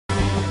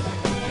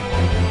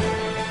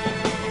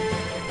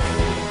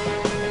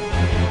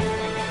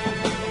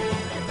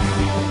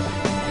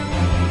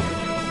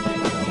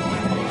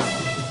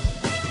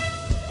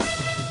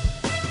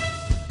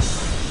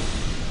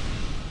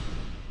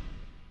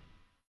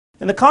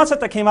And the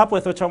concept I came up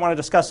with, which I want to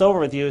discuss over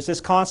with you, is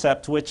this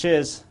concept, which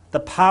is the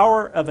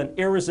power of an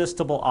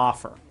irresistible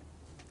offer.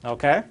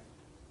 Okay?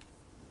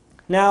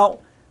 Now,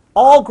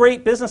 all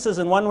great businesses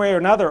in one way or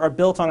another are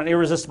built on an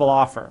irresistible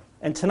offer.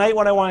 And tonight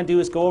what I want to do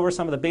is go over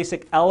some of the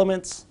basic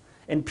elements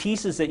and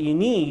pieces that you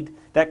need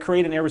that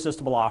create an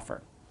irresistible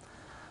offer.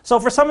 So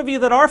for some of you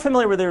that are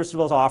familiar with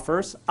irresistible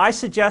offers, I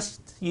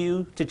suggest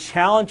you to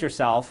challenge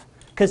yourself,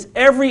 because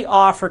every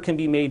offer can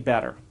be made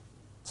better.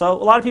 So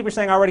a lot of people are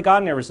saying, I already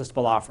got an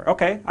irresistible offer.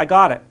 Okay, I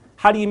got it.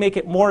 How do you make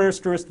it more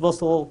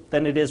irresistible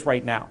than it is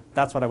right now?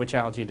 That's what I would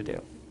challenge you to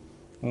do.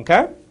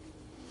 Okay?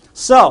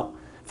 So,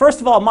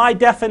 first of all, my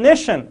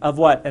definition of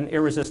what an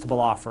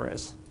irresistible offer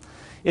is.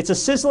 It's a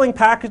sizzling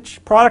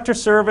package, product or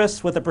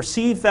service with a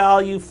perceived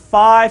value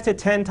 5 to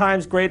 10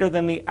 times greater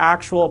than the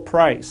actual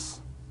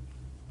price.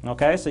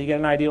 Okay, so you get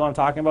an idea what I'm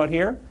talking about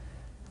here?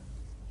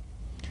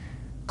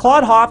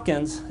 Claude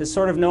Hopkins is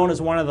sort of known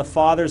as one of the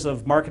fathers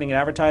of marketing and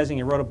advertising.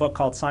 He wrote a book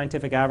called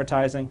Scientific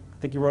Advertising. I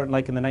think he wrote it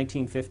like in the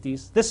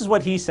 1950s. This is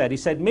what he said. He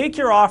said, make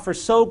your offer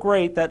so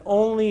great that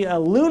only a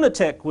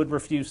lunatic would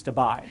refuse to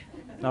buy.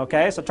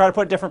 Okay, so try to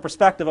put a different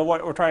perspective of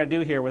what we're trying to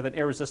do here with an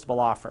irresistible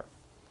offer.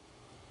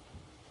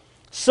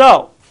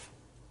 So,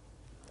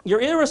 your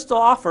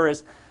irresistible offer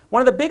is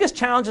one of the biggest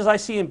challenges I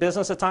see in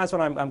business at times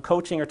when I'm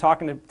coaching or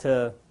talking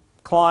to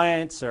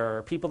clients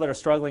or people that are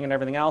struggling and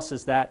everything else,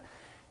 is that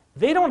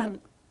they don't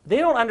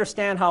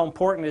understand how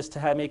important it is to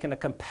have making a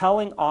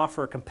compelling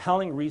offer, a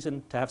compelling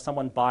reason to have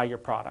someone buy your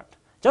product.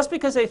 Just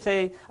because they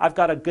say, I've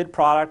got a good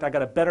product, I've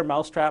got a better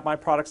mousetrap, my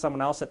product's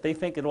someone else, that they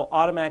think it will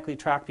automatically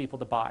attract people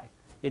to buy.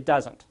 It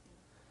doesn't.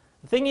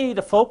 The thing you need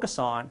to focus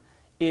on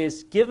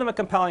is give them a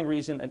compelling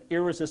reason, an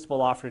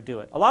irresistible offer to do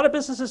it. A lot of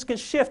businesses can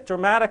shift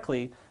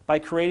dramatically by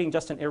creating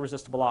just an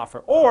irresistible offer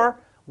or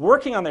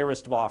working on the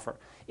irresistible offer.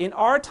 In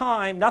our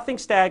time, nothing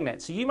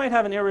stagnates. So you might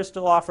have an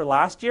irresistible offer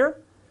last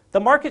year. The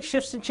market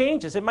shifts and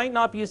changes. It might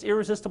not be as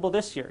irresistible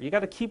this year. You've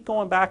got to keep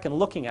going back and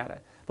looking at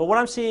it. But what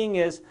I'm seeing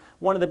is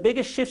one of the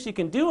biggest shifts you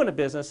can do in a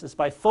business is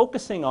by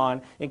focusing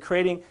on and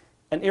creating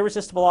an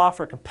irresistible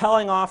offer, a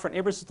compelling offer, an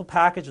irresistible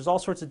package. There's all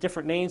sorts of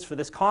different names for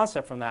this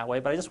concept from that way,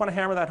 but I just want to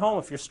hammer that home.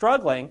 If you're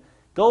struggling,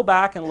 go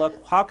back and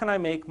look, how can I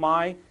make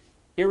my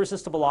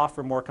irresistible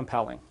offer more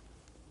compelling?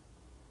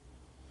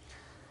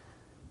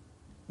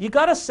 You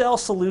got to sell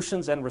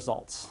solutions and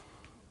results.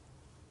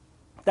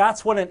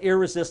 That's what an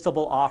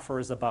irresistible offer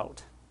is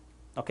about.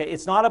 Okay,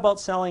 it's not about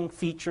selling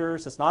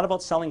features, it's not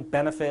about selling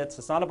benefits,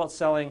 it's not about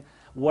selling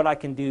what I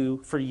can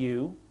do for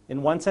you.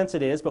 In one sense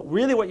it is, but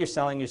really what you're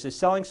selling is you're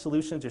selling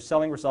solutions, you're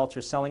selling results,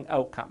 you're selling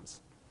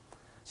outcomes.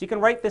 So you can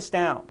write this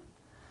down.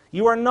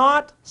 You are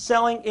not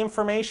selling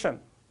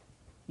information.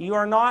 You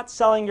are not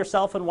selling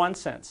yourself in one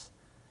sense.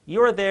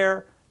 You are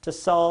there to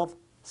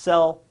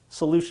sell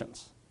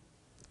solutions.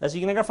 As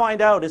you're going to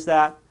find out is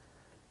that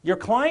your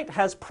client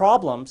has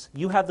problems,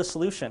 you have the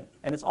solution,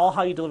 and it's all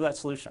how you deliver that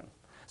solution.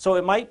 So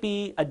it might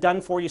be a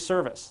done-for-you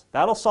service.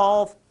 That'll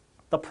solve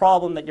the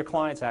problem that your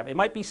clients have. It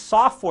might be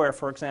software,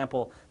 for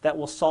example, that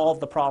will solve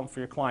the problem for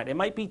your client. It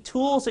might be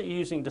tools that you're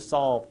using to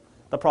solve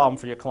the problem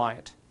for your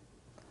client.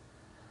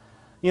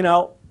 You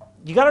know,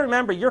 you got to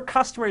remember, your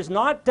customer is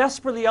not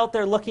desperately out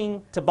there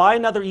looking to buy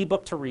another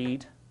ebook to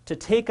read, to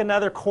take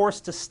another course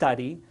to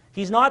study.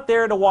 He's not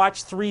there to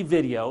watch 3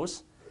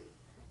 videos.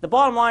 The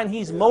bottom line,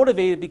 he's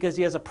motivated because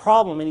he has a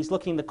problem and he's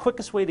looking the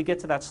quickest way to get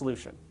to that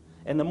solution.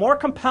 And the more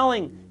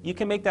compelling you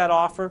can make that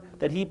offer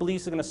that he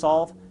believes is going to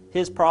solve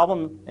his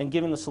problem and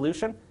give him the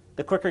solution,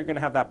 the quicker you're going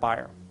to have that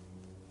buyer.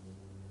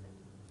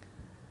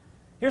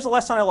 Here's a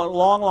lesson I learned a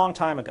long, long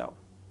time ago.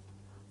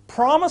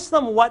 Promise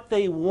them what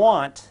they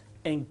want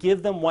and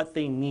give them what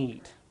they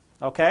need.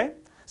 Okay?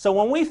 So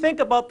when we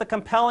think about the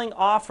compelling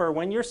offer,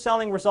 when you're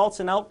selling results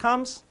and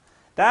outcomes,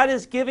 that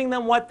is giving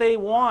them what they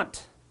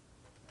want.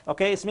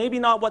 Okay, it's maybe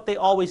not what they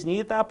always need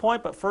at that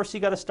point, but first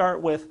you got to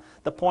start with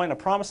the point of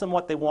promise them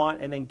what they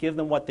want and then give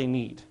them what they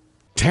need.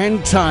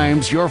 10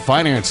 times your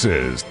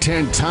finances,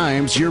 10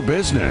 times your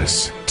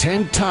business,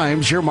 10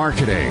 times your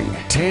marketing,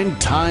 10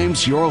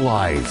 times your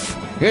life.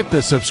 Hit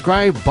the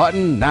subscribe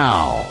button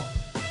now.